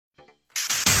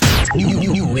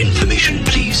New information,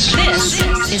 please. This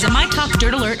is a My Talk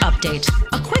Dirt Alert update.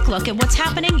 A quick look at what's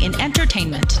happening in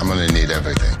entertainment. I'm going to need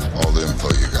everything, all the info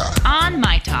you got. On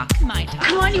My Talk. My Talk.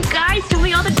 Come on, you guys, tell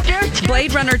me all the dirt.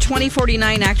 Blade Runner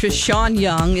 2049 actress Sean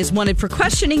Young is wanted for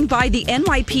questioning by the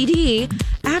NYPD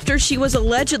after she was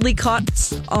allegedly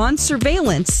caught on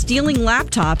surveillance stealing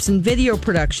laptops and video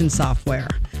production software.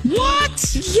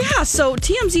 What? Yeah, so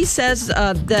TMZ says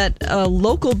that a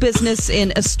local business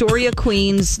in Astoria,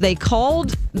 Queens, they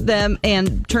called them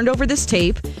and turned over this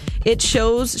tape. It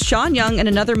shows Sean Young and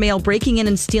another male breaking in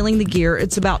and stealing the gear.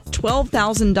 It's about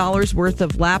 $12,000 worth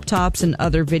of laptops and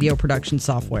other video production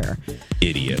software.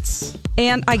 Idiots.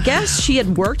 And I guess she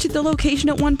had worked at the location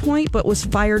at one point, but was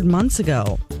fired months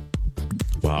ago.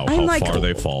 Wow, I'm how like, far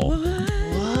they fall.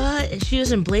 What? She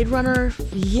was in Blade Runner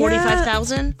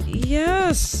 45,000?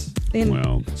 Yes. And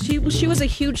Well, she was a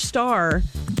huge star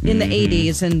in the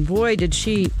 80s, and boy, did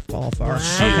she fall far.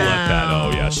 she let that.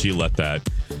 Oh, yeah, she let that.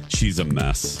 She's a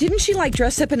mess. Didn't she like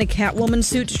dress up in a Catwoman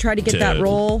suit to try to get that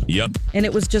role? Yep. And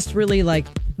it was just really like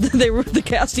the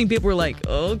casting people were like,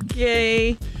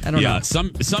 okay, I don't know.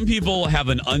 Some people have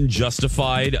an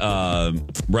unjustified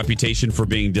reputation for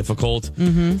being difficult.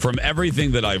 From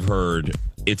everything that I've heard,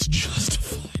 it's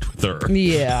justified with her.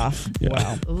 Yeah.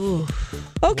 Wow. Ooh.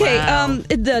 Okay. Wow.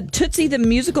 The Tootsie the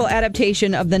musical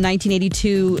adaptation of the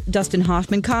 1982 Dustin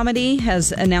Hoffman comedy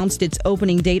has announced its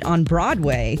opening date on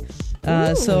Broadway.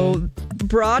 So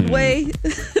Broadway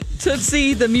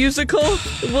Tootsie the musical,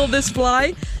 will this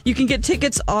fly? You can get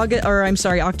tickets October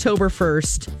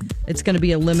 1st. It's going to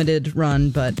be a limited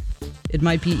run, but it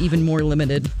might be even more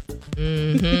limited.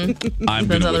 I'm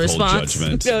going to withhold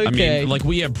judgment. Okay. I mean, like,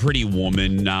 we have Pretty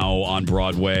Woman now on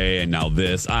Broadway, and now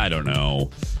this. I don't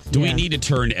know. Do we need to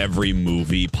turn every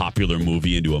popular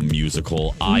movie, into a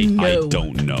musical? I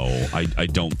don't know. I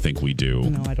don't think we do.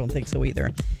 No, I don't think so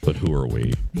either. But who are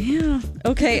we? Yeah.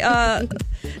 Okay.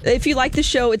 If you like the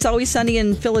show, It's Always Sunny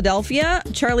in Philadelphia,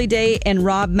 Charlie Day and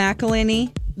Rob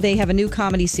McElhenney, they have a new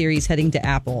comedy series heading to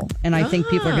Apple. And I think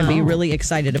people are going to be really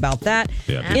excited about that.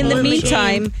 Yeah, in the people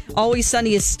meantime, Always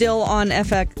Sunny is still on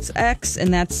FXX,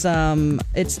 and that's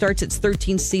it starts its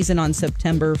 13th season on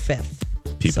September 5th.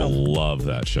 People love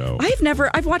that show.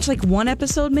 I've watched like one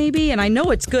episode maybe, and I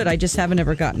know it's good. I just haven't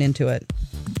ever gotten into it.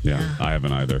 Yeah, I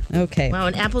haven't either. Okay. Wow,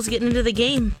 and Apple's getting into the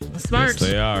game. Smart. Yes,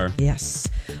 they are. Yes.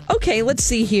 Okay, let's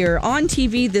see here. On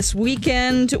TV this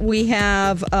weekend, we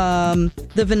have the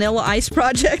Vanilla Ice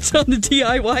Project on the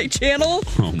DIY channel.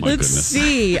 Oh, my Let's goodness.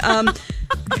 see. Okay.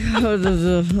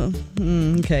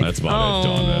 That's about it,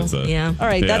 Dawn. That's it. Yeah. All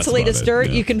right, that's the about latest it. dirt.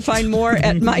 Yeah. You can find more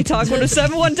at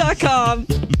mytalk1071.com.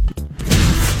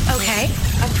 Okay,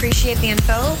 appreciate the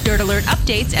info. Dirt Alert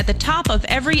updates at the top of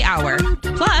every hour.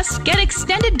 Plus, get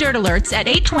extended Dirt Alerts at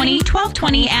 8:20,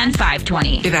 12:20, and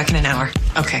 5:20. Be back in an hour.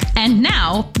 Okay. And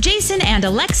now, Jason and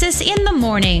Alexis in the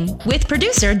morning with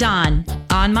producer Don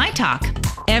on My Talk.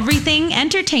 Everything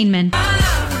entertainment.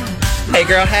 Hey,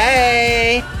 girl,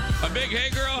 hey. A big hey,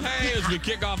 girl, hey, as we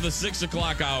kick off the 6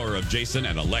 o'clock hour of Jason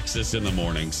and Alexis in the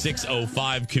morning.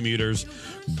 6:05 commuters.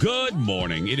 Good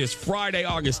morning. It is Friday,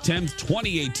 August 10th,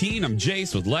 2018. I'm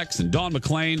Jace with Lex and Dawn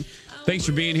McClain. Thanks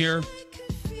for being here.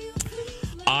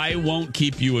 I won't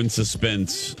keep you in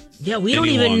suspense. Yeah, we don't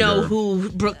any even know longer.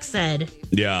 who Brooke said.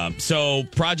 Yeah. So,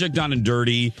 Project Down and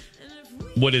Dirty.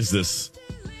 What is this?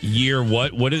 Year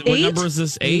what? What number is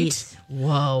this? 8?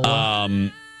 Whoa.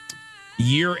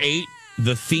 Year 8.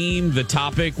 The theme, the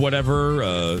topic,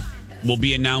 whatever, will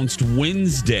be announced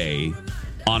Wednesday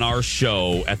on our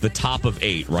show at the top of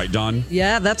 8, right, Dawn?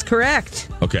 Yeah, that's correct.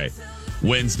 Okay,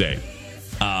 Wednesday.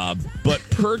 But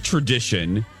per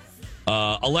tradition,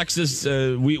 Alexis,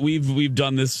 we've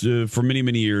done this for many,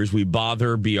 many years. We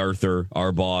bother B. Arthur,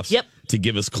 our boss, to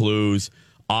give us clues.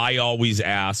 I always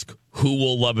ask who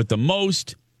will love it the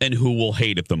most and who will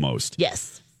hate it the most.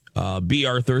 Yes. B.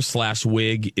 Arthur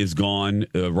 /Wig is gone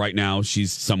right now.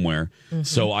 She's somewhere.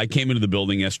 So I came into the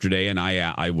building yesterday and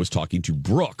I was talking to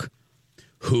Brooke,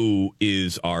 who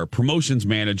is our promotions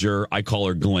manager. I call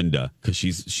her Glinda because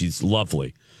she's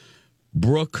lovely.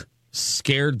 Brooke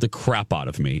scared the crap out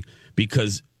of me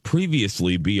because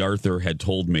previously B. Arthur had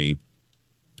told me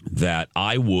that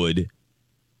I would,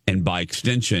 and by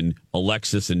extension,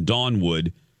 Alexis and Dawn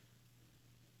would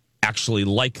actually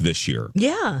like this year.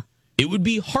 Yeah. It would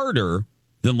be harder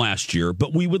than last year,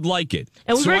 but we would like it.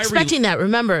 And we were expecting that.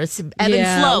 Remember, it's ebb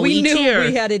and flow. We each knew year.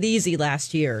 we had it easy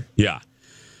last year. Yeah.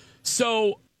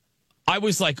 So I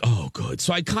was like, oh, good.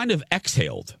 So I kind of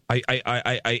exhaled.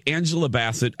 I Angela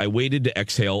Bassett, I waited to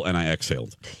exhale, and I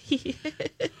exhaled.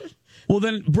 Well,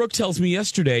 then Brooke tells me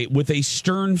yesterday with a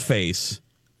stern face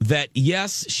that,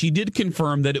 yes, she did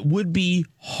confirm that it would be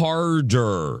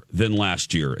harder than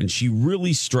last year. And she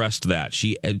really stressed that.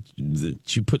 She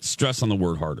put stress on the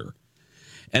word harder.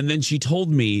 And then she told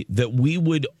me that we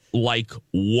would like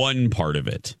one part of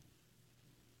it.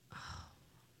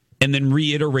 And then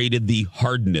reiterated the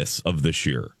hardness of this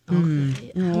year.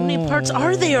 Okay. How many parts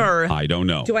are there? I don't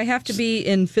know. Do I have to be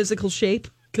in physical shape?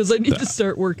 Because I need to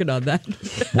start working on that.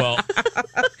 Well,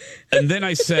 and then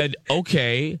I said,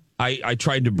 okay, I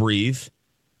tried to breathe.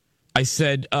 I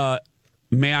said,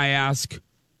 may I ask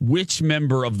which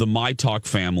member of the My Talk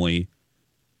family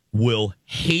will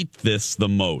hate this the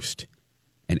most?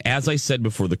 And as I said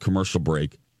before the commercial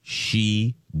break,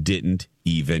 she didn't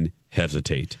even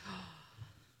hesitate.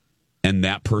 And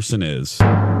that person is...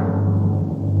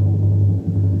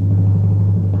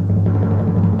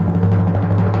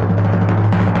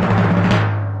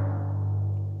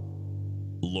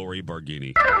 Lori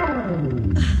Barghini.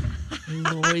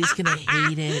 Lori's going to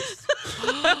hate it.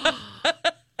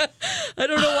 I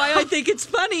don't know why I think it's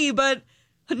funny, but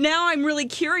now I'm really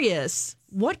curious.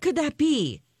 What could that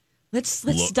be? Let's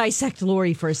dissect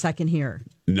Lori for a second here.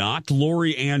 Not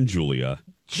Lori and Julia.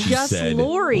 She Just said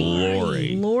Lori.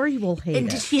 Lori. Lori will hate And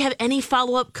it. did she have any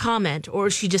follow-up comment, or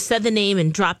she just said the name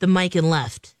and dropped the mic and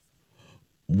left?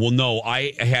 Well, no,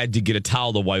 I had to get a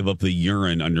towel to wipe up the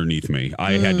urine underneath me.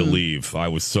 I had to leave. I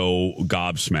was so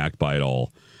gobsmacked by it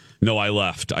all. No, I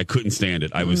left. I couldn't stand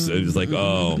it. It was like,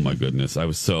 oh my goodness. I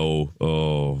was so,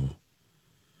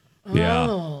 yeah.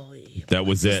 Oh, That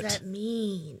was what it. does that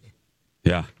mean?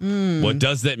 Yeah. What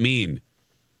does that mean?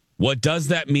 What does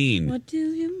that mean? What do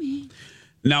you mean?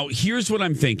 Now, here's what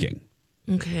I'm thinking.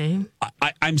 Okay.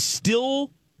 I'm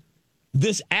still.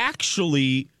 This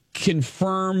actually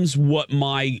confirms what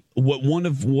one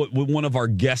of our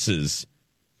guesses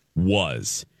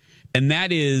was, and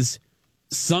that is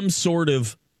some sort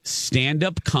of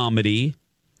stand-up comedy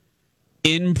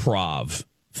improv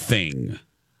thing.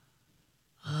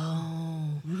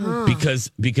 Oh.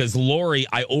 Because Lori,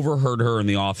 I overheard her in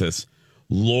the office.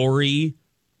 Lori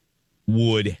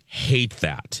would hate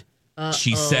that.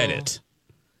 She said it.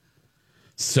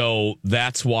 So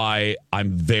that's why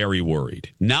I'm very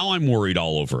worried. Now I'm worried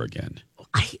all over again.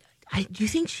 Do you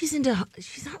think she's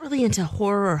not really into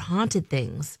horror or haunted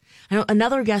things? I know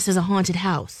another guess is a haunted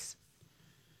house.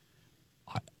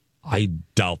 I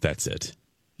doubt that's it.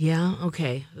 Yeah.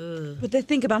 Okay. Ugh. But they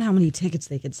think about how many tickets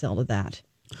they could sell to that.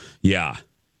 Yeah.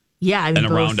 Yeah. I mean,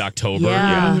 And around October.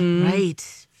 Yeah. Yeah.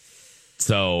 Right.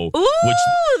 So,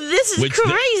 Ooh, this is which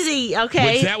crazy.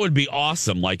 Okay. Which that would be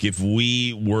awesome. Like if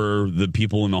we were the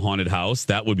people in the haunted house,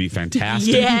 that would be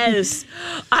fantastic. Yes.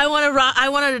 I want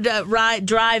to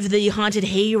drive the haunted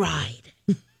hayride.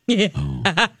 Yeah.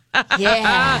 Oh.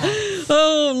 Yeah.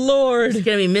 Oh, Lord. It's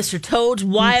going to be Mr. Toad's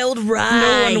Wild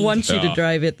Ride. No one wants you to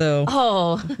drive it, though.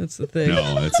 Oh. That's the thing.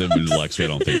 No, that's Lex. I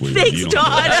don't think we would. Thanks, You don't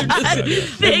Dawn. have to.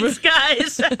 Thanks,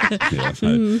 guys.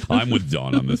 Yeah, I'm with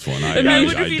Dawn on this one. I I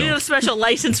wonder if you need a don't. special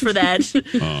license for that.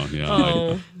 Oh, yeah.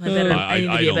 Oh, I need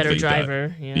to be a don't better think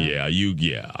driver. that- Yeah.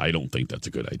 Yeah, I don't think that's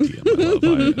a good idea. My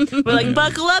love. We're like,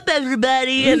 buckle up,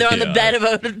 everybody. And they're on the Yeah. bed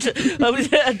of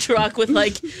a truck with,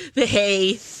 like, the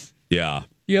hay. Yeah.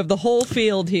 You have the whole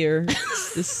field here.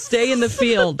 Just stay in the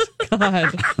field.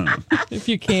 God. If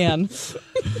you can.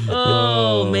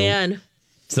 Oh, man.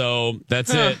 So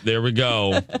that's it. There we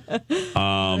go.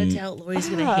 I doubt Lori's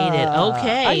going to hate it.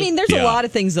 Okay. I mean, there's Yeah. a lot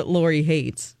of things that Lori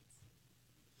hates.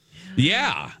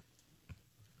 Yeah.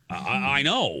 I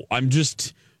know.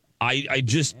 I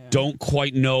just don't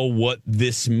quite know what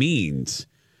this means.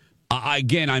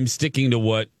 Again, I'm sticking to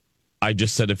what I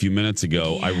just said a few minutes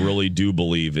ago. Yeah. I really do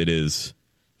believe it is.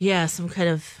 Yeah, some kind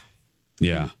of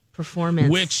Yeah. performance.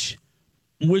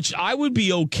 Which I would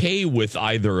be okay with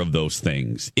either of those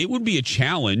things. It would be a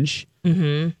challenge,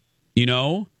 you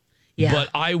know? Yeah. But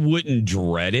I wouldn't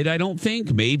dread it, I don't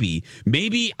think. Maybe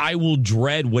I will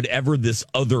dread whatever this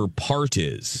other part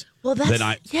is. Well,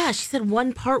 that yeah, she said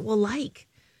one part will like.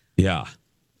 Yeah.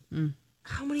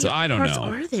 How many So I don't parts know.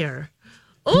 are there?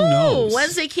 Who Oh, knows?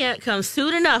 Wednesday can't come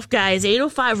soon enough, guys.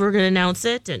 8:05, we're going to announce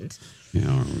it. And You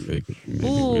know, maybe we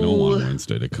don't want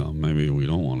Wednesday to come. Maybe we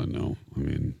don't want to know. I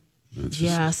mean, that's just,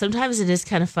 yeah, sometimes it is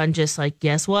kind of fun. Just like,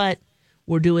 guess what?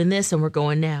 We're doing this and we're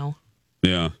going now.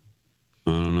 yeah.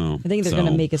 I don't know. I think they're going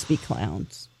to make us be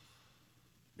clowns.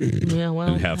 Yeah, well,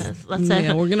 And have- that's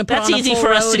Yeah, we're gonna put that's on a easy full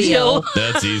for us to rodeo. do.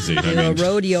 That's easy. I A mean,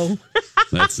 rodeo.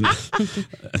 that's not,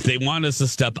 they want us to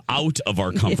step out of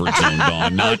our comfort zone,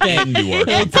 Dawn, not into our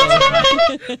comfort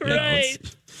zone. Yeah,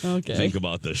 let's Okay. think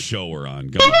about the show we're on.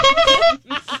 Go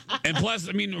on. And plus,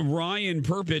 I mean, Ryan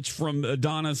Perpich from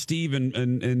Donna, Steve, and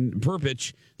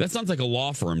Perpich, that sounds like a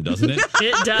law firm, doesn't it?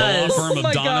 It The does. law firm of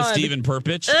my Donna, God. Steve, and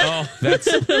Perpich. Oh, that's...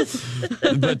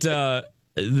 But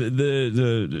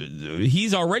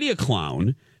he's already a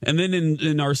clown. And then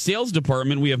in our sales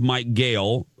department, we have Mike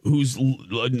Gale, who's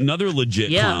another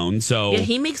legit clown. So Yeah,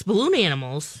 he makes balloon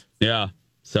animals. yeah.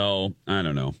 So I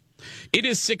don't know. It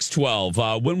is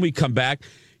 6:12. When we come back,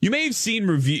 you may have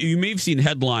seen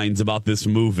headlines about this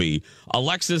movie.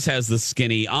 Alexis has the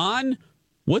skinny on.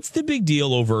 What's the big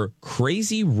deal over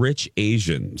Crazy Rich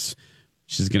Asians?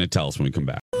 She's going to tell us when we come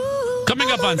back. Coming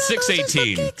up on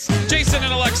 6:18, Jason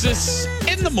and Alexis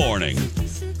in the morning.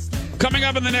 Coming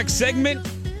up in the next segment,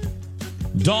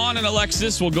 Dawn and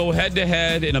Alexis will go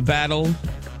head-to-head in a battle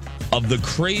of the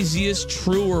craziest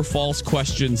true or false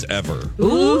questions ever.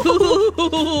 Ooh.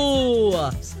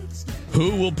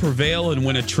 Who will prevail and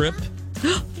win a trip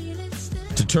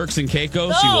to Turks and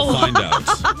Caicos? You will find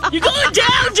out. You're going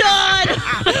down, John!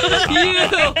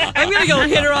 I'm going to go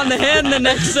hit her on the head in the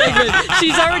next segment.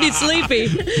 She's already sleepy.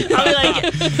 I'll be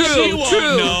like, She won't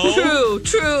know.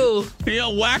 true.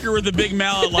 You'll whack her with a big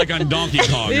mallet like on Donkey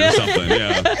Kong or something.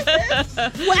 Yeah.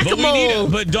 Whack-a-mole.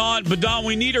 But Dawn,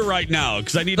 we need her right now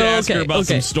because I need to ask her about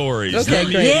some stories. Okay,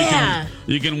 Then great. Yeah.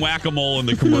 You can whack-a-mole in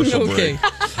the commercial Okay.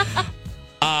 break.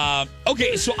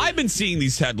 Okay, so I've been seeing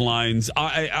these headlines.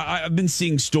 I've been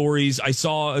seeing stories. I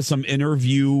saw some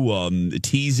interview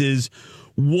teases.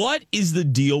 What is the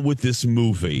deal with this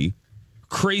movie,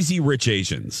 Crazy Rich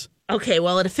Asians? Okay,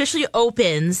 well, it officially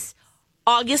opens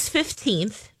August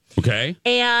 15th. Okay.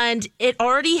 And it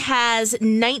already has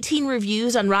 19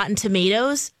 reviews on Rotten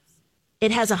Tomatoes.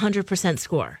 It has a 100%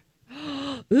 score.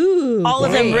 Ooh. All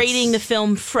of them Wow. rating the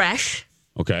film fresh.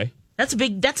 Okay. That's a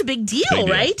big deal, Big deal.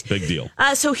 right? Big deal.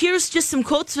 So here's just some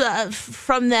quotes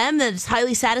from them that it's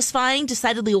highly satisfying,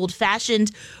 decidedly old-fashioned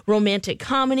romantic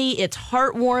comedy. It's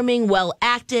heartwarming, well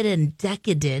acted, and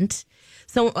decadent.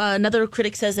 So another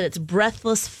critic says that it's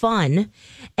breathless fun.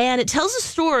 And it tells a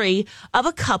story of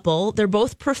a couple. They're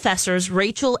both professors,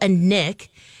 Rachel and Nick.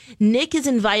 Nick is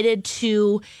invited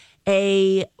to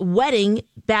a wedding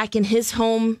back in his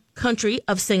home country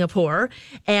of Singapore,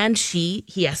 and he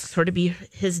asks her to be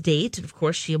his date, and of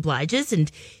course she obliges,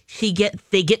 and they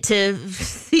get to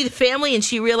see the family, and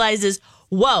she realizes,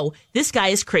 whoa, this guy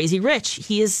is crazy rich.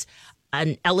 He is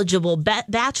an eligible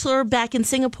bachelor back in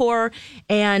Singapore,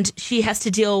 and she has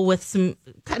to deal with some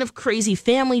kind of crazy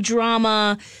family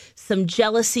drama, some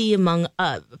jealousy among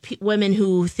women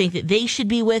who think that they should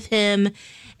be with him,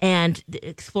 and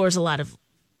explores a lot of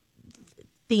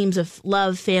themes of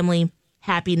love, family,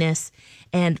 happiness,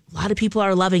 and a lot of people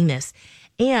are loving this.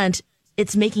 And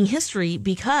it's making history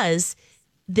because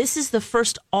this is the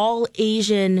first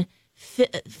all-Asian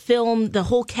film. The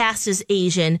whole cast is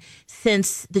Asian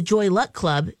since the Joy Luck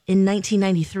Club in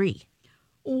 1993.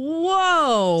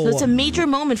 Whoa. So it's a major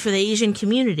moment for the Asian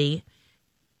community.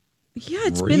 Yeah,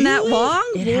 it's been that long?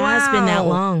 It has been that Wow.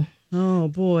 long. Oh,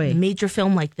 boy. A major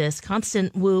film like this.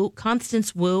 Constance Wu,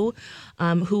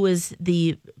 who is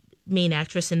the main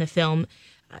actress in the film,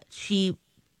 this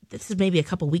is maybe a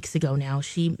couple weeks ago now,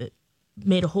 she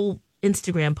made a whole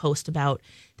Instagram post about,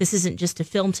 this isn't just a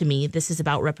film to me, this is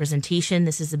about representation,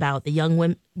 this is about the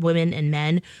young women and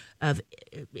men of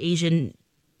Asian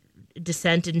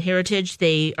descent and heritage.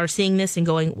 They are seeing this and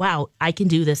going, wow, I can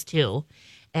do this too.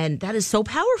 And that is so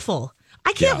powerful.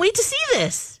 I can't wait to see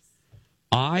this.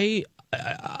 I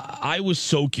was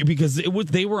so cute because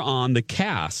they were on the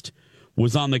cast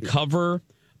was on the cover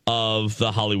of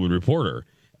the Hollywood Reporter,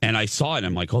 and I saw it and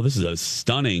I'm like, oh, this is a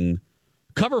stunning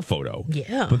cover photo.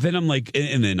 Yeah. But then I'm like,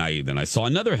 and then I saw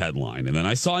another headline, and then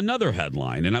I saw another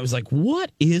headline, and I was like,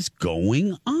 what is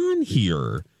going on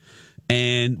here?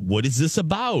 And what is this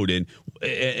about? And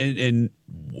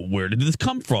where did this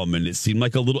come from? And it seemed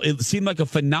like a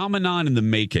phenomenon in the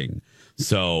making.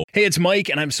 So, hey, it's Mike,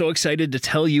 and I'm so excited to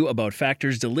tell you about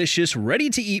Factor's delicious,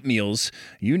 ready-to-eat meals.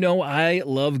 You know I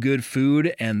love good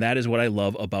food, and that is what I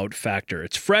love about Factor.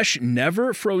 It's fresh,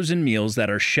 never frozen meals that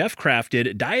are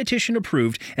chef-crafted,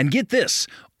 dietitian-approved, and get this,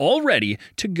 all ready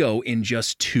to go in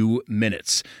just 2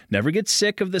 minutes. Never get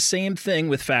sick of the same thing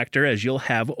with Factor, as you'll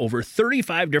have over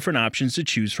 35 different options to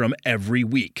choose from every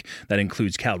week. That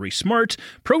includes Calorie Smart,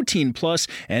 Protein Plus,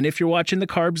 and if you're watching the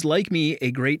carbs like me, a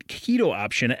great keto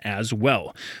option as well.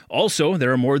 Also,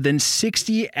 there are more than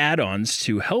 60 add-ons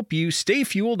to help you stay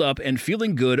fueled up and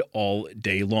feeling good all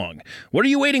day long. What are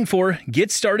you waiting for? Get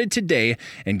started today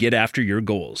and get after your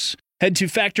goals. Head to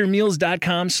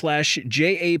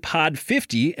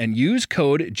factormeals.com/JAPOD50 and use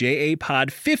code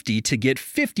JAPOD50 to get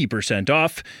 50%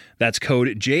 off. That's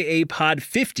code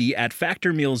JAPOD50 at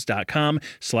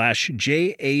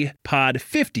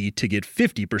factormeals.com/JAPOD50 to get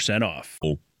 50% off.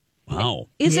 Oh, wow.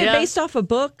 Is it Yeah. based off a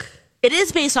book? It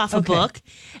is based off a book,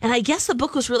 and I guess the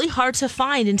book was really hard to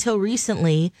find until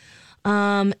recently.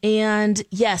 And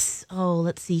yes,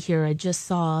 let's see here. I just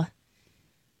saw.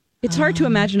 It's hard to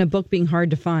imagine a book being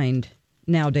hard to find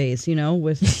nowadays,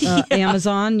 with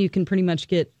Amazon, you can pretty much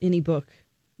get any book.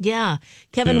 Yeah,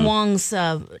 Kevin Wong's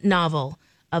novel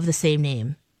of the same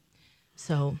name.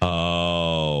 So.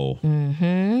 Oh.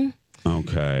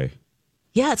 Okay.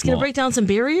 Yeah, it's going to break down some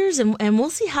barriers, and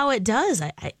we'll see how it does.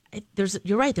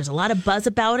 You're right. There's a lot of buzz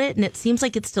about it, and it seems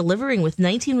like it's delivering with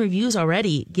 19 reviews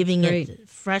already, giving it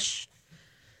fresh,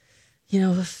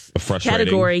 A fresh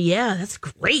category. rating. Yeah, that's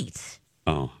great.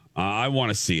 Oh, I want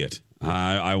to see it.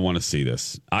 I want to see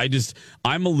this.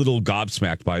 I'm a little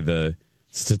gobsmacked by the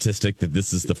statistic that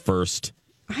this is the first.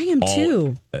 I am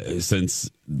too.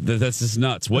 Since that's just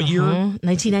nuts. What year?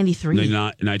 1993.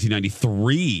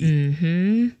 1993.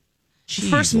 Mm-hmm.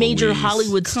 First major Louise.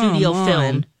 Hollywood studio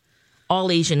film,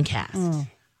 all Asian cast. Oh.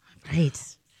 Right.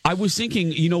 I was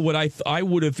thinking, what I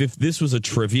would have, if this was a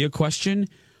trivia question,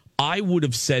 I would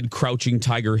have said Crouching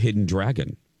Tiger, Hidden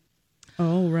Dragon.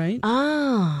 Oh, right.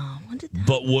 Oh, when did that?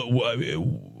 But what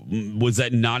was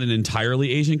that not an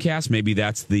entirely Asian cast? Maybe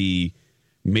that's the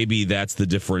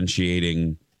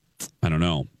differentiating. I don't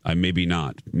know. Maybe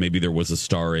not. Maybe there was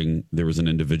an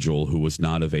individual who was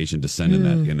not of Asian descent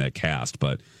in that cast.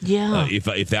 But yeah,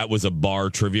 if that was a bar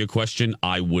trivia question,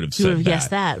 I would have said you would have guessed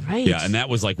that, right? Yeah, and that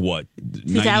was like what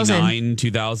 2000. 99,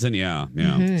 2000. Yeah.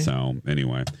 Mm-hmm. So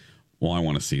anyway. Well, I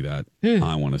want to see that.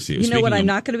 I want to see it. You know what I'm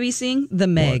not going to be seeing? The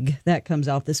Meg. What? That comes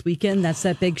out this weekend. That's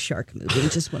that big shark movie.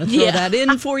 Just want to throw that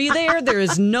in for you there. There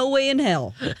is no way in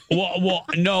hell. Well,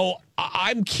 no,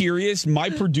 I'm curious.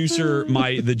 My producer,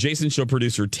 the Jason Show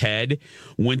producer, Ted,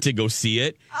 went to go see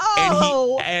it.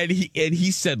 Oh. And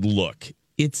he said, look,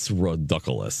 it's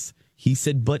ridiculous. He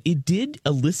said, but it did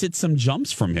elicit some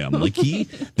jumps from him. Like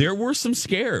there were some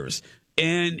scares.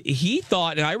 And he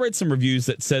thought, and I read some reviews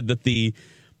that said that the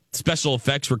special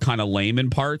effects were kind of lame in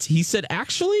parts. He said,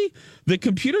 actually, the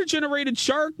computer-generated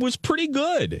shark was pretty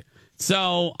good.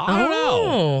 So, I don't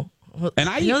know. Well, And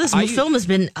this film has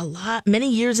been many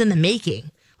years in the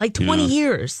making, like 20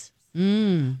 years.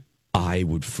 I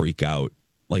would freak out.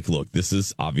 Like, look, this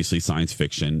is obviously science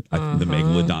fiction. The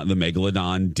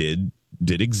megalodon did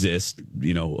exist,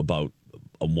 about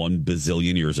 1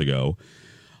 bazillion years ago.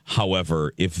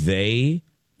 However, if they,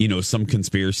 some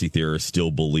conspiracy theorists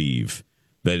still believe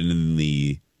that in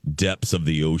the depths of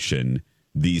the ocean,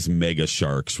 these mega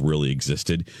sharks really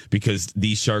existed, because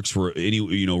these sharks were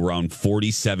around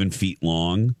 47 feet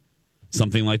long,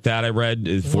 something like that. I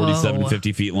read 47 to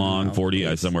 50 feet long,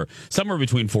 40 somewhere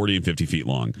between 40 and 50 feet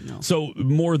long. No. So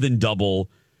more than double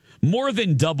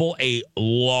a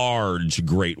large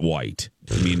great white.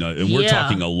 I mean, we're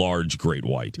talking a large great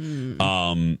white.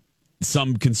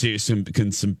 Some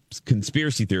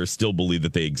conspiracy theorists still believe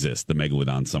that they exist, the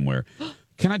megalodon somewhere.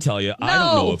 Can I tell you, I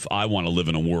don't know if I want to live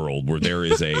in a world where there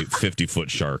is a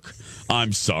 50-foot shark.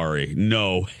 I'm sorry.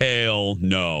 No, hell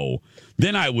no.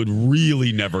 Then I would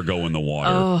really never go in the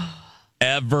water. Oh.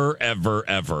 Ever, ever,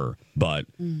 ever. But,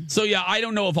 so yeah, I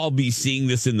don't know if I'll be seeing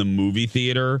this in the movie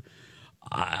theater.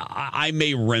 I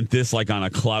may rent this like on a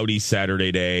cloudy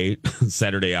Saturday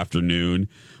afternoon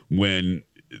when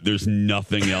there's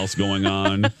nothing else going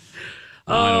on.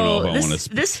 I don't know if I want to.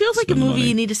 This feels like a movie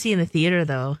you need to see in the theater,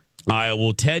 though.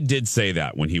 Ted did say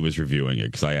that when he was reviewing it,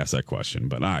 because I asked that question,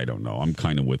 but I don't know. I'm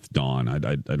kind of with Dawn. I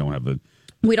don't have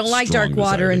We don't like dark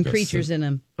water and creatures in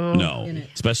them. No,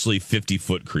 especially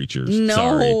 50-foot creatures. No.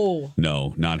 Sorry.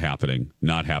 No, not happening.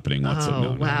 Not happening whatsoever.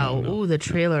 Oh, wow. Ooh, the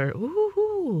trailer.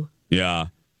 Ooh. Yeah.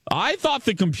 I thought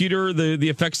the computer, the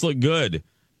effects looked good,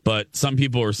 but some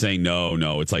people are saying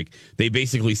no. It's like they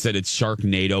basically said it's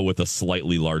Sharknado with a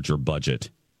slightly larger budget.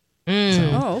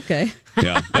 Oh, okay.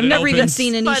 Yeah, I've never even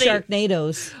seen any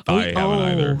Sharknados. I haven't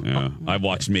either. Yeah, I've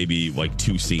watched maybe like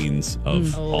 2 scenes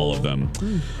of all of them.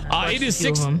 It is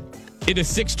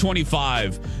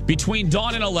 6:25. Between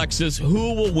Dawn and Alexis,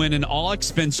 who will win an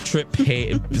all-expense trip to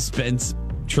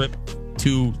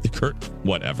the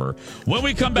whatever? When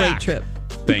we come back. Great trip.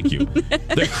 Thank you.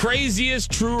 The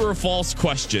craziest true or false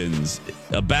questions.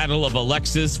 A battle of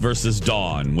Alexis versus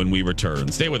Dawn when we return.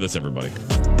 Stay with us, everybody.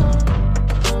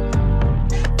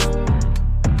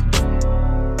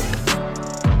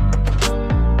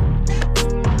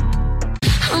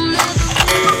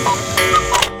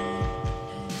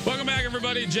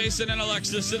 Jason and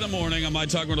Alexis in the morning on My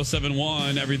Talk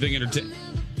 107.1. Everything entertainment.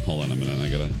 Hold on a minute. I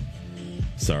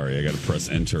gotta press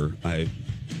enter. I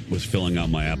was filling out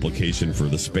my application for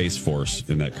the Space Force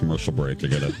in that commercial break. I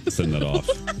gotta send that off.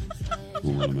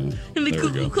 Hold on a minute. And the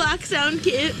cuckoo clock sound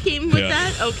came with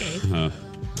that? Okay.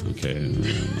 Okay.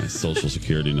 My social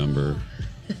security number.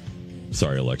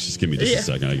 Sorry, Alexis. Give me just a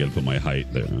second. I got to put my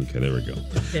height there. Okay, there we go.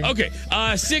 Okay.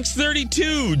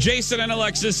 6:32. Jason and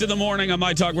Alexis in the morning on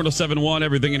My Talk 107.1.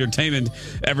 Everything Entertainment,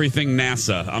 Everything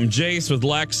NASA. I'm Jace with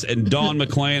Lex and Dawn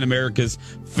McClain, America's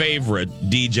favorite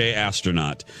DJ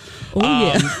astronaut.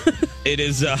 It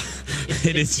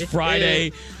is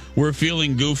Friday. We're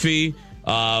feeling goofy.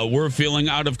 We're feeling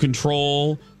out of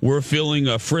control. We're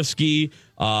feeling frisky.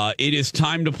 It is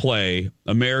time to play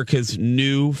America's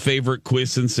new favorite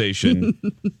quiz sensation,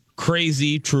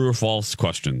 Crazy True or False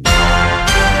Questions.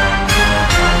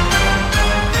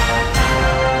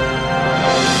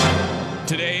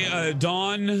 Today,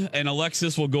 Dawn and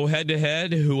Alexis will go head to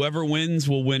head. Whoever wins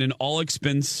will win an all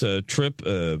expense paid trip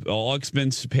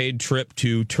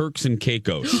to Turks and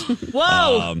Caicos.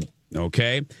 Whoa!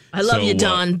 Okay. I love you,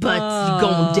 Dawn, but you're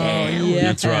going down. Yeah.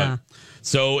 That's right.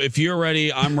 So if you're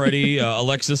ready, I'm ready.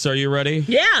 Alexis, are you ready?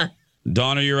 Yeah.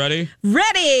 Dawn, are you ready?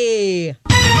 Ready.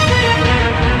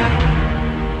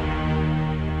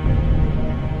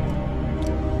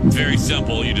 Very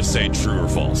simple. You just say true or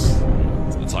false.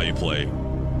 That's how you play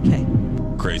Okay.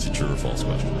 crazy true or false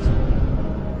questions.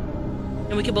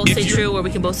 And we can both say true or we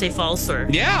can both say false or...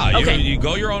 Yeah. Okay. You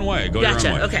go your own way. Gotcha.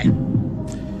 Your own way. Okay.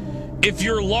 If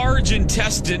your large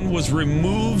intestine was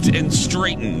removed and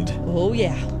straightened, Oh,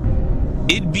 yeah.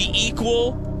 it'd be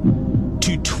equal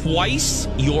to twice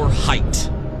your height.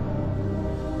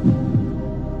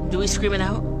 Do we scream it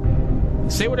out?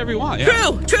 Say whatever you want.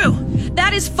 Yeah. True.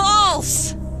 That is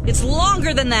false. It's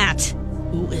longer than that.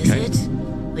 Ooh, is it?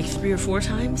 Like 3 or 4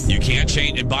 times? You can't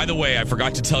change. And by the way, I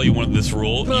forgot to tell you this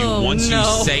rule. Once you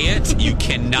say it, you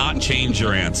cannot change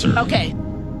your answer. Okay.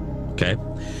 Okay.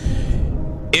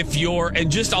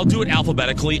 I'll do it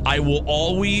alphabetically. I will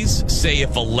always say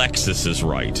if Alexis is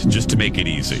right, just to make it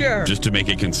easy. Sure. Just to make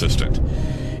it consistent.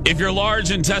 If your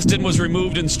large intestine was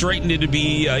removed and straightened, it'd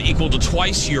be equal to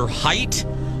twice your height.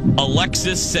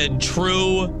 Alexis said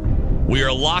true. We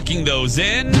are locking those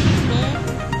in.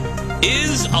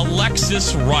 Is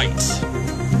Alexis right?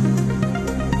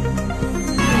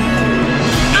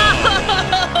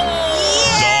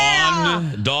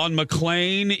 Dawn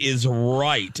McClain is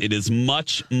right. It is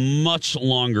much, much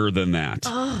longer than that.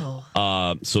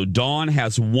 Oh. So Dawn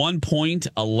has 1 point.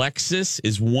 Alexis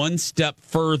is one step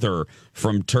further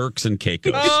from Turks and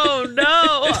Caicos. Oh,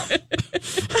 no.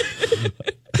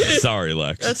 Sorry,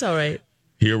 Lex. That's all right.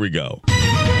 Here we go.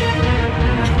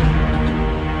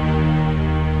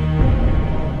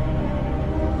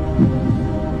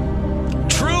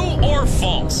 True or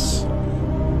false?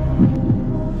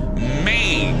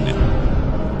 Maine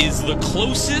is the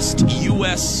closest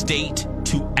U.S. state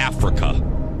to Africa.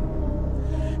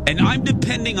 And I'm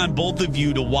depending on both of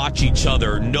you to watch each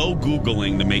other. No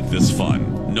Googling to make this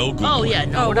fun. No Googling. Oh, yeah.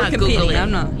 No, we're not competing. Googling. I'm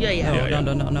not. Yeah.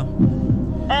 No.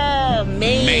 Oh,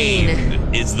 Maine.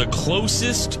 Maine is the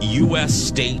closest U.S.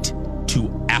 state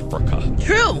to Africa.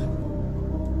 True.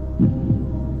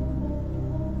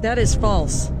 That is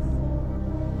false.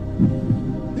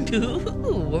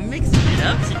 Ooh, we're mixing it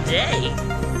up today.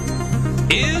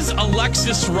 Is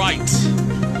Alexis right?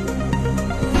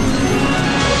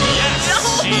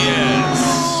 Yes, she is.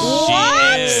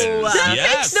 What? She is. That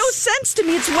Yes. makes no sense to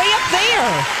me. It's way up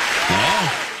there.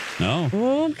 No.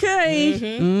 Okay.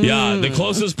 Mm-hmm. Yeah, the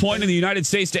closest point in the United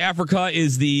States to Africa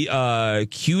is the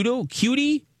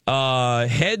Cutie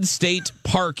Head State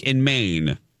Park in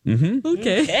Maine.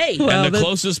 Okay. Hey. And the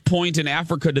closest point in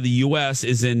Africa to the U.S.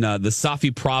 is in the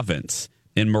Safi province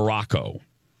in Morocco.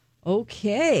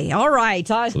 Okay. All right.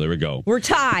 So there we go. We're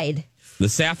tied. The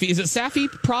Safi, is it Safi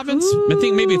province? I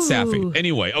think maybe it's Safi.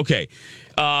 Anyway, okay.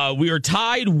 We are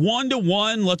tied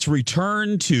 1-1. Let's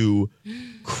return to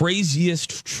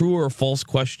craziest true or false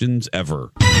questions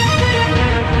ever.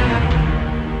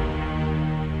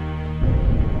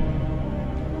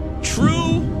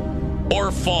 True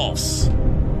or false?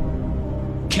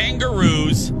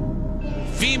 Kangaroos,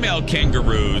 female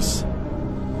kangaroos,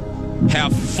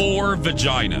 have 4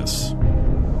 vaginas.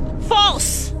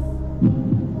 False.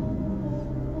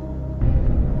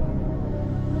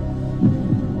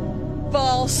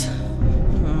 False.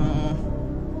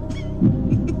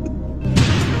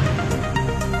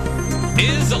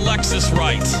 Is Alexis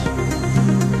right?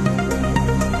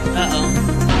 Uh-oh.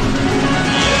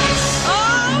 Yes.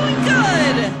 Oh,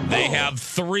 good. They have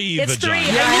 3 It's vaginas. 3. I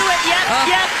knew it.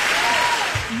 Yep.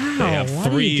 They have What do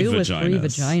three you do with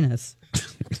vaginas. 3 vaginas?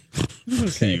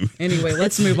 Okay. Anyway,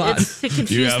 let's move on. It's to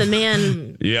confuse the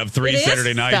man. You have 3 It is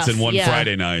Saturday nights stuff, and 1 yeah.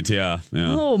 Friday night. Yeah.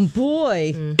 Oh,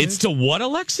 boy. It's to what,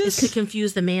 It's to Alexis?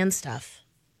 confuse the man stuff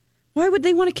Why would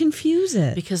they want to confuse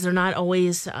it? because they're not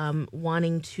always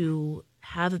wanting to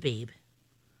have a babe,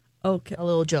 Okay. a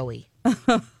little Joey.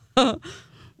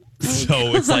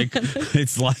 So it's like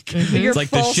Your the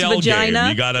false shell vagina? game.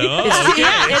 You gotta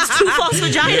okay. It's 2 false You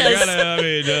vaginas. gotta, I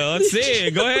mean, let's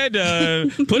see. Go ahead,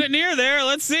 put it near there.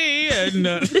 Let's see, and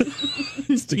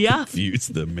it's to Yeah. confuse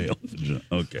the male vagina.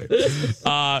 Okay.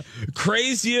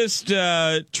 Craziest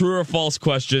true or false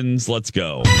questions. Let's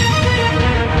go.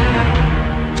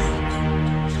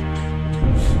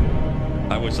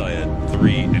 I wish I had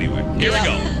 3. Anyway, here we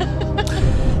go.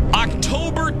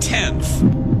 October 10th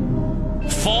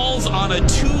falls on a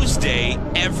Tuesday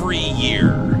every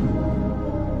year.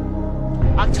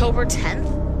 October 10th?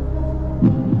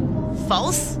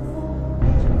 False?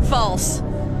 False.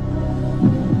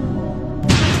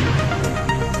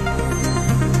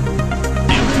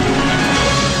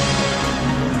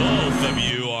 Both of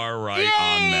you are right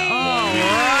on that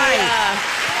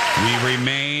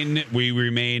one. We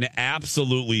remain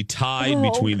absolutely tied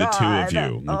between the two of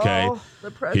you. Okay,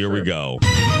 here we go.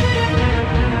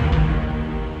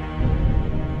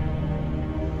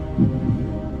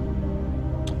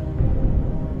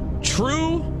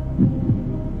 True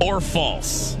or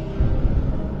false?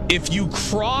 If you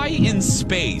cry in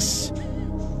space,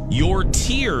 your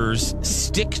tears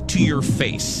stick to your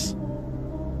face.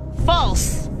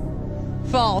 False.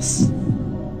 False.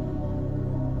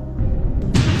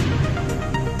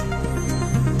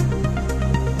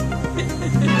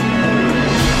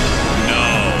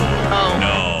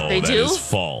 No, they that do? is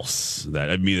false.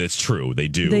 That's true. They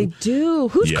do. They do.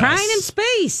 Who's Yes. crying in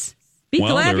space? Be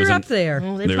Well, glad there was you're an- up there.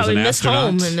 Well, they There's probably an miss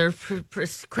home astronaut. and they're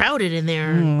crowded in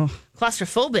there, and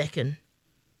claustrophobic, and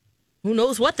who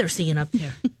knows what they're seeing up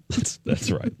there.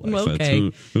 That's right. Lex. Okay.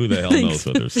 That's who the hell knows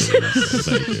what they're saying.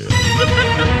 Thank you.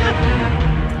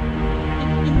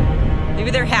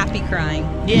 Maybe they're happy crying.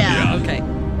 Yeah. Yeah. Okay.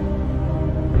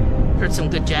 Heard some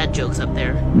good dad jokes up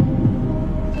there.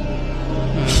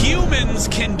 Humans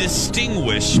can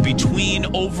distinguish between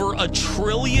over 1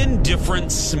 trillion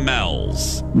different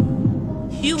smells.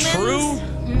 Humans? True?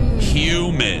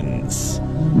 Humans.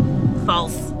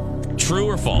 False. True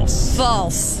or false?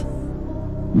 False.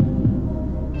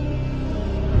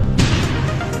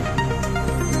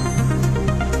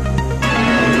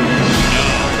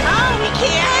 Oh, we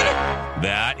can?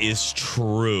 That is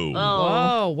true.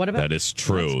 Whoa. What about That is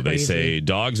true. That's They crazy. say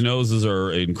dogs' noses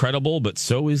are incredible, but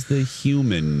so is the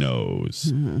human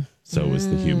nose. So is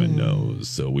the human nose.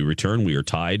 So we return. We are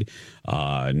tied.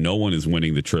 No one is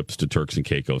winning the trips to Turks and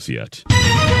Caicos yet.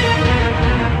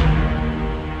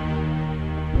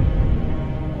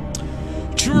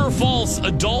 True or false?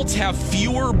 Adults have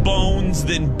fewer bones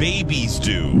than babies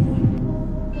do.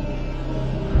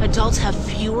 Adults have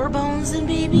fewer bones than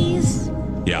babies?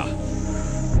 Yeah.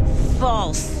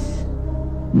 False.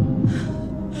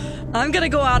 I'm going to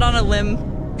go out on a limb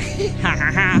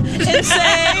and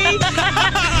say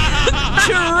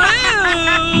true.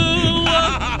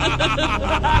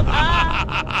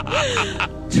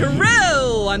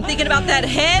 True. I'm thinking about that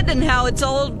head and how it's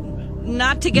all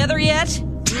not together yet.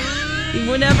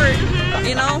 Whenever,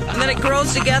 and then it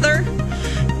grows together.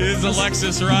 Is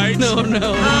Alexis right? No.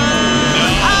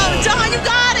 Oh, Dawn, you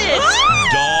got it!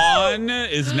 Dawn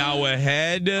is now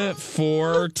ahead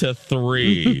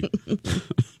 4-3.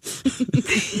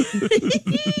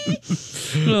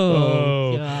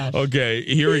 Oh, Okay,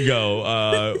 here we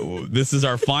go. This is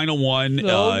our final one.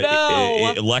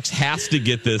 no. Lex has to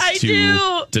get this I do.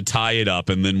 to tie it up,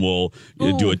 and then we'll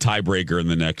do a tiebreaker in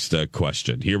the next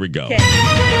question. Here we go.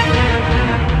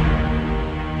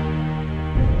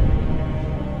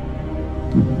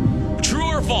 True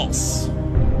or false?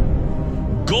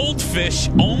 Goldfish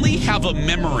only have a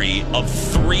memory of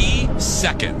 3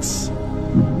 seconds.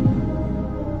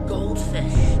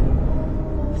 Goldfish.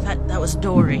 I thought that was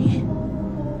Dory.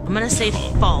 I'm going to say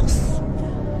false.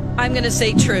 I'm going to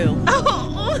say true.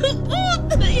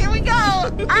 Oh, here we go.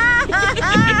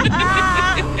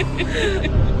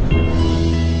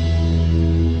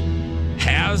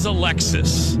 Has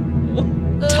Alexis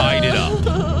tied it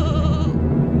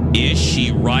up? Is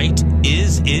she right?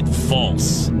 Is it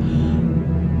false?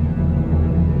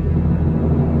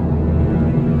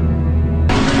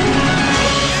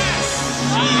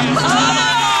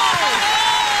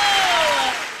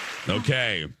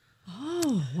 Okay.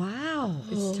 Oh, wow.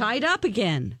 It's tied up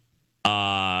again.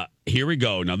 Here we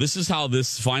go. Now, this is how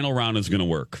this final round is going to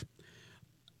work.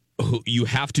 you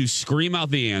have to scream out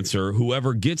the answer.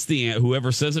 Whoever gets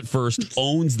whoever says it first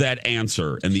owns that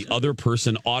answer, and the other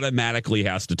person automatically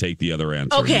has to take the other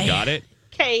answer. Okay. You got it?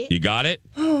 Okay. You got it?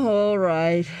 All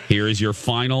right. Here is your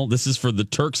final. This is for the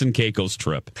Turks and Caicos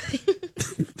trip.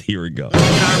 Here we go. In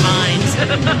our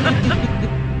minds.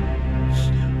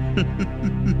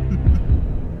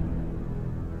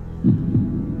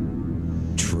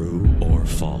 True or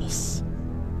false?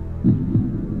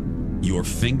 Your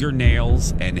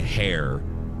fingernails and hair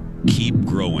keep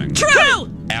growing. True!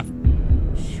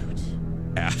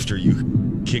 After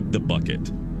you kick the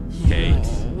bucket. Okay.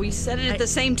 We said it at the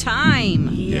same time.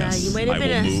 Yeah, Yes, you might have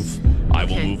been I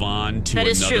will move on to That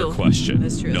is another true. question.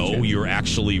 That's true, No, that's true. you're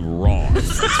actually wrong.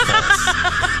 It's false.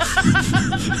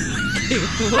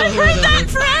 I've heard that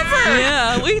forever.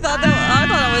 Yeah, I thought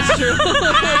that was true.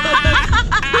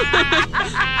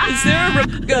 Is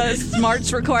there a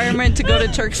smarts requirement to go to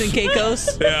Turks and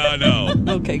Caicos? Yeah, no.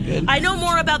 Okay, good. I know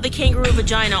more about the kangaroo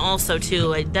vagina also,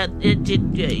 too.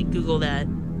 Google that.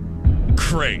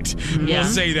 Great. Yeah. We'll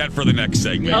say that for the next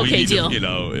segment. Okay, we need deal.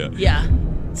 To, Yeah.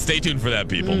 stay tuned for that,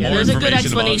 people. Yeah, More there's a good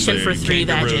information explanation about for the 3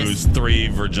 kangaroos, vaginas. 3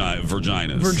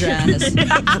 vaginas.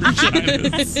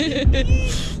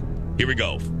 Virginis. Here we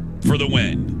go. For the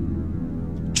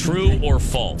win. True or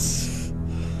false?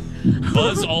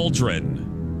 Buzz Aldrin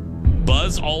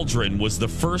was the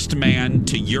first man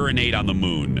to urinate on the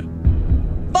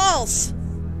moon. False.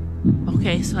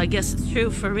 Okay, so I guess it's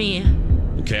true for me.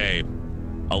 Okay.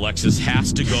 Alexis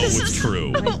has to go with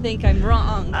true. I think I'm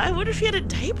wrong. I wonder if he had a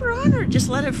diaper on or just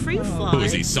let it free fly. Who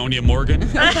is he, Sonia Morgan?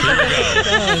 Here we go.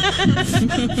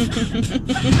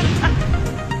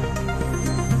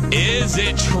 Is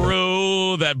it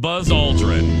true that Buzz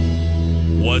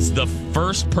Aldrin was the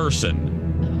first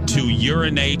person to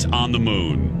urinate on the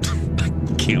moon? I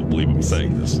can't believe I'm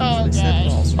saying this. Oh,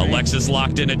 gosh. Alexis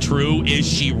locked in a true. Is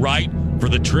she right for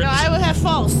the trip? No, I would have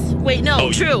false. Wait, no,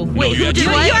 Oh, true. no, Wait, you who had did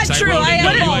true. I? You had Lex, true. wrote it. I had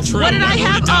No, you false. true. What did I wrote it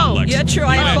have? down, Oh, Lex. you had true.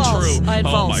 I You had false. true. I had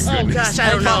Oh, false. my Oh, goodness. gosh, I I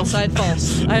don't had know. false. I had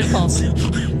false. I had false.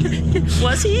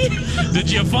 Was he? Did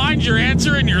you find your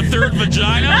answer in your third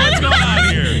vagina? What's going on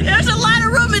here? There's a lot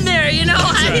of room in there, you know.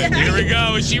 Here we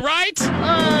go. Is she right? You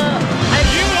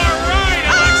are right,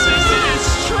 Alexis. It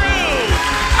is true.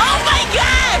 Oh my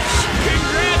gosh!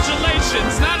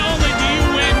 Congratulations. Not only do you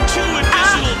win 2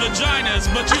 additional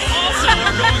vaginas, but you also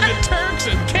are going to Turks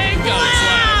and Caicos.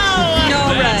 Wow!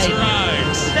 All That's right.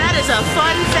 right. That is a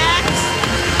fun fact.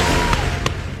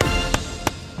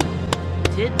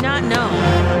 Did not know.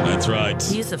 That's right.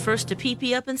 He's the first to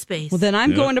pee up in space. Well, then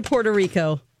I'm Yep. going to Puerto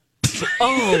Rico.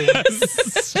 Oh,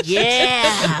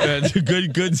 yeah.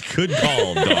 Good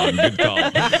call, Dawn. Good call.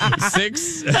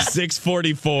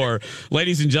 6:44.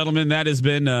 Ladies and gentlemen, that has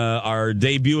been our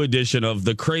debut edition of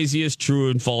the craziest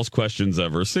true and false questions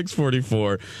ever.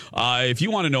 6:44. If you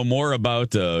want to know more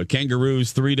about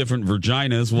kangaroos, 3 different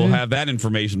vaginas, we'll have that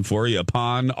information for you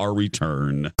upon our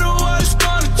return.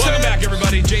 Welcome back,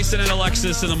 everybody. Jason and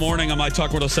Alexis in the morning on My Talk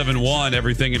 107.1,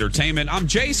 Everything Entertainment. I'm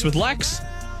Jace with Lex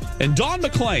and Dawn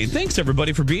McClain. Thanks,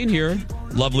 everybody, for being here.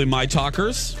 Lovely My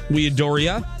Talkers. We adore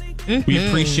you. We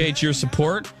appreciate your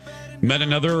support. Met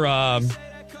another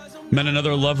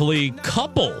lovely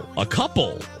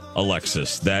couple,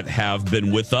 Alexis, that have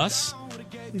been with us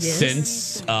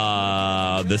since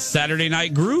the Saturday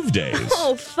Night Groove days.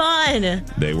 Oh, fun.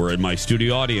 They were in my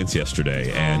studio audience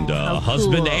yesterday, and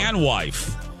husband cool. and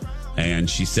wife. And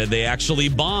she said they actually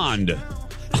bond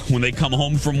when they come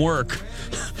home from work,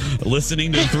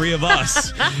 listening to the 3 of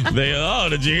us.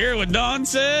 Did you hear what Dawn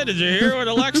said? Did you hear what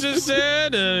Alexis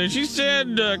said? She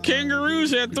said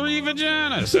kangaroos had 3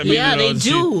 vaginas. I mean, Yeah, they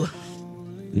do.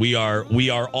 We are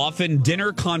often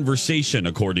dinner conversation,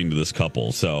 according to this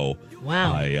couple. So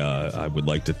Wow. I would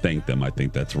like to thank them. I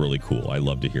think that's really cool. I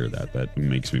love to hear that. That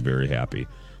makes me very happy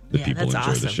that people that's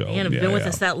enjoy awesome. the show. Man, have been with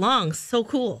us that long. So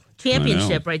cool.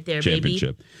 Championship right there,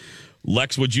 Championship. baby.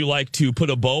 Lex, would you like to put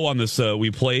a bow on this?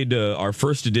 We played our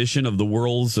first edition of the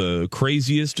world's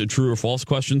craziest true or false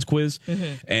questions quiz.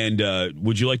 And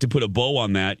would you like to put a bow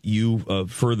on that? You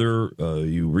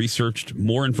you researched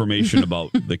more information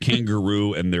about the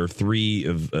kangaroo and their 3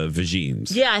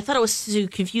 vagines. Yeah, I thought it was to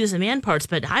confuse the man parts,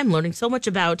 but I'm learning so much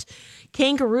about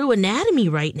kangaroo anatomy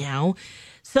right now.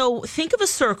 So think of a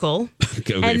circle.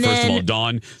 Okay, and first of then- all,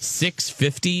 Dawn,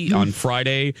 6:50 on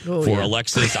Friday for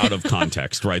Alexis out of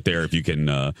context right there. If you can,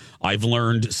 I've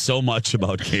learned so much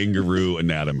about kangaroo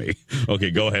anatomy.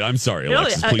 Okay, go ahead. I'm sorry,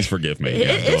 Alexis. Please forgive me. Yeah,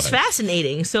 go It's ahead.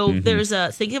 fascinating. So there's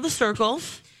think of a circle.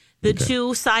 The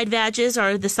 2 side vages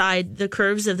are the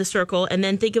curves of the circle, and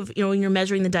then think of when you're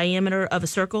measuring the diameter of a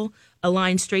circle, a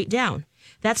line straight down.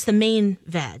 That's the main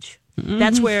vag,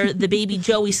 That's where the baby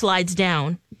Joey slides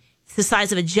down. It's the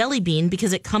size of a jelly bean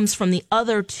because it comes from the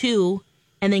other two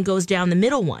and then goes down the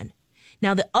middle one.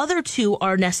 Now, the other two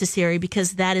are necessary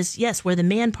because that is, yes, where the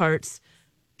man parts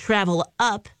travel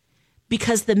up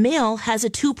because the male has a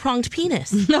two-pronged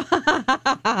penis.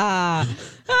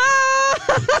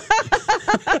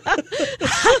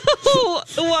 Oh,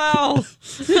 wow.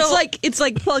 It's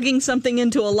like plugging something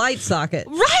into a light socket.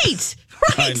 Right.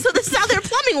 So this is how their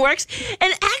plumbing works.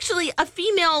 And actually, a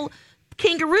female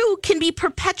kangaroo can be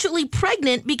perpetually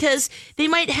pregnant because they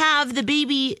might have the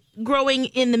baby growing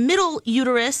in the middle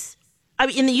uterus.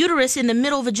 In the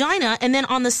middle vagina, and then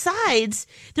on the sides,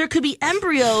 there could be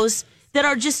embryos that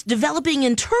are just developing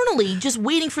internally, just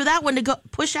waiting for that one to go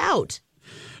push out.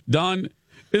 Don,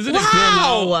 isn't it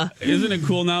cool now? Isn't it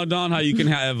cool now, Don, how you can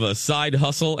have a side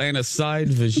hustle and a side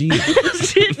vagina?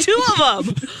 Two of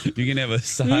them. You can have a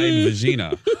side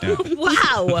vagina. Yeah.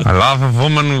 Wow. I love a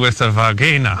woman with a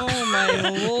vagina. Oh, my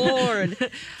Lord.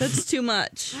 That's too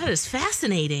much. That is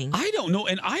fascinating. I don't know,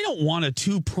 and I don't want a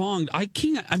two-pronged.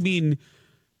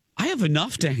 I have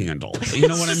enough to handle. You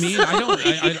know what I mean?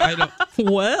 I don't.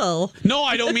 Well. No,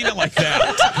 I don't mean it like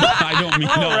that. I don't mean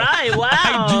All right.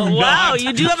 Wow. Wow.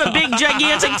 You do have a big,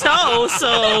 gigantic toe,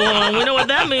 so we know what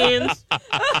that means.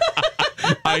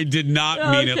 I did not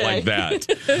mean it like that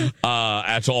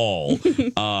at all.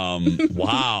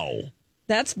 Wow.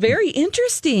 That's very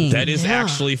interesting. That is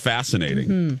actually fascinating.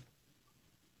 Mm-hmm.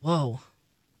 Whoa.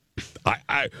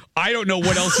 I don't know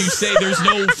what else you say. There's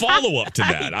no follow-up to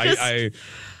that.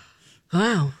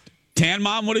 Wow. Tan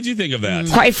Mom, what did you think of that?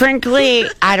 Quite frankly,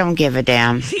 I don't give a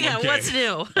damn. Yeah, okay. What's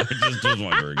new? I just was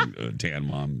wondering. Tan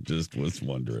Mom just was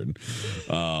wondering.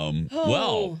 Yeah.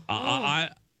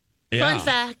 Fun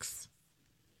facts.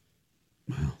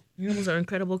 Wow. Animals are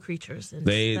incredible creatures. And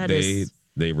they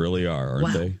really are,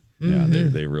 aren't they? Mm-hmm. Yeah,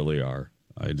 they really are.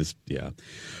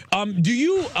 Do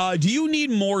you need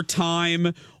more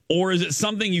time, or is it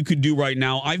something you could do right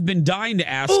now? I've been dying to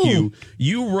ask you.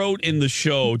 You wrote in the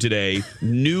show today,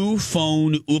 new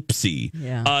phone oopsie.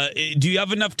 Yeah. Do you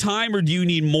have enough time, or do you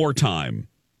need more time?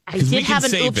 I did have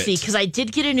an oopsie because I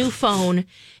did get a new phone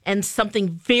and something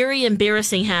very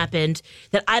embarrassing happened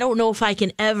that I don't know if I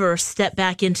can ever step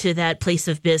back into that place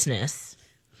of business.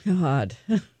 God.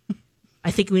 I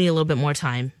think we need a little bit more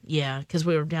time. Yeah, because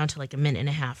we were down to like a minute and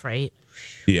a half, right?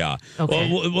 Yeah.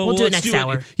 Okay. We'll do it next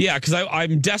hour. Yeah, because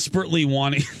I'm desperately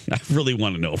wanting. I really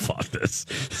want to know about this,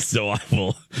 so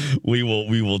we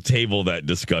will table that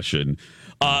discussion.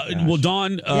 Well,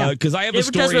 Dawn, because I have a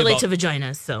story. It does relate to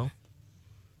vaginas, so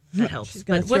that helps.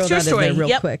 But what's your story?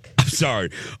 Real quick. I'm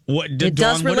sorry. It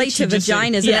does relate to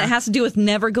vaginas, and it has to do with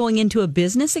never going into a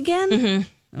business again.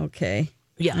 Mm-hmm. Okay.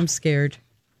 Yeah, I'm scared.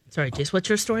 Sorry, Jace. What's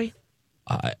your story?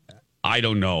 I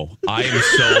don't know. I am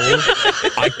so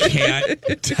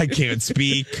I can't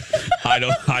speak. I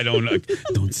don't know.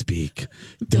 Don't speak.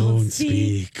 Don't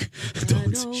speak.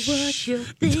 Don't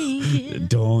speak.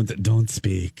 Don't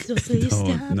speak.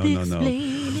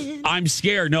 No. I'm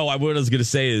scared. No, what I was going to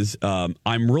say is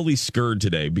I'm really scared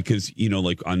today because,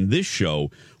 like on this show,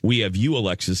 we have you,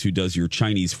 Alexis, who does your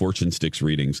Chinese fortune sticks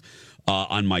readings.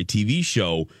 On my TV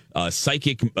show,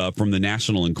 psychic from the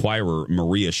National Enquirer,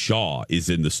 Maria Shaw, is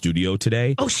in the studio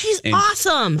today. Oh, she's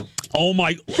awesome. Oh,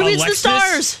 my. She reads the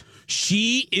stars.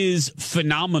 She is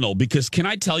phenomenal because, can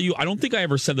I tell you, I don't think I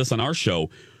ever said this on our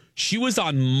show. She was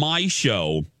on my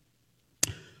show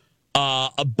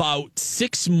about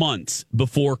 6 months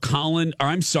before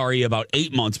about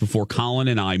 8 months before Colin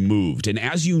and I moved. And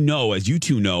as you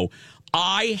two know,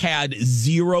 I had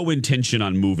zero intention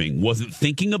on moving. Wasn't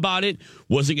thinking about it.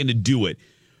 Wasn't going to do it.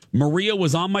 Maria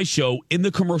was on my show. In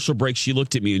the commercial break, she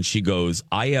looked at me and she goes,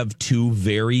 I have two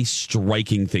very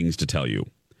striking things to tell you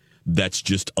that's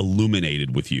just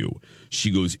illuminated with you.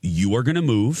 She goes, you are going to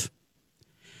move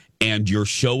and your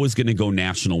show is going to go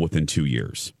national within 2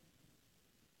 years.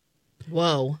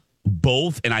 Whoa.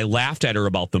 Both. And I laughed at her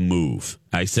about the move.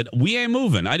 I said, we ain't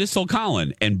moving. I just told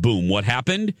Colin. And boom, what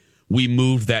happened? We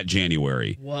moved that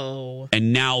January. Whoa.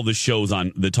 And now the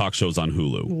talk show's on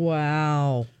Hulu.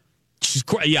 Wow. She's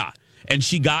yeah. And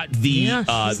she got the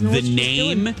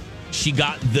name. She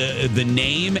got the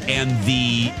name and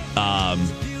the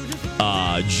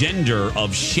gender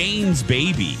of Shane's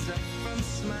baby.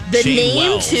 The Shane name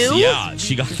Wells. too? Yeah,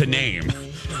 she got the name.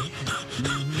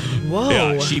 Whoa.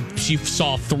 Yeah, she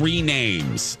saw 3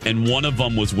 names and one of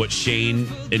them was what Shane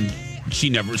and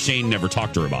Shane never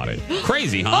talked to her about it.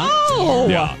 Crazy, huh? Oh!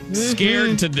 Yeah.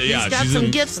 Scared to... Yeah, she's got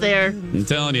some gifts there. I'm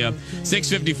telling you.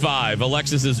 6:55.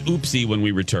 Alexis's oopsie when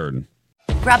we return.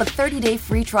 Grab a 30-day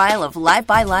free trial of Live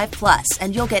by Live Plus,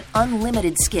 and you'll get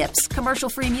unlimited skips,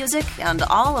 commercial-free music, and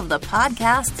all of the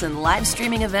podcasts and live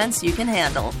streaming events you can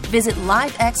handle. Visit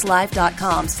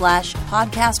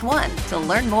livexlive.com/podcast1 to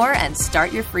learn more and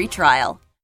start your free trial.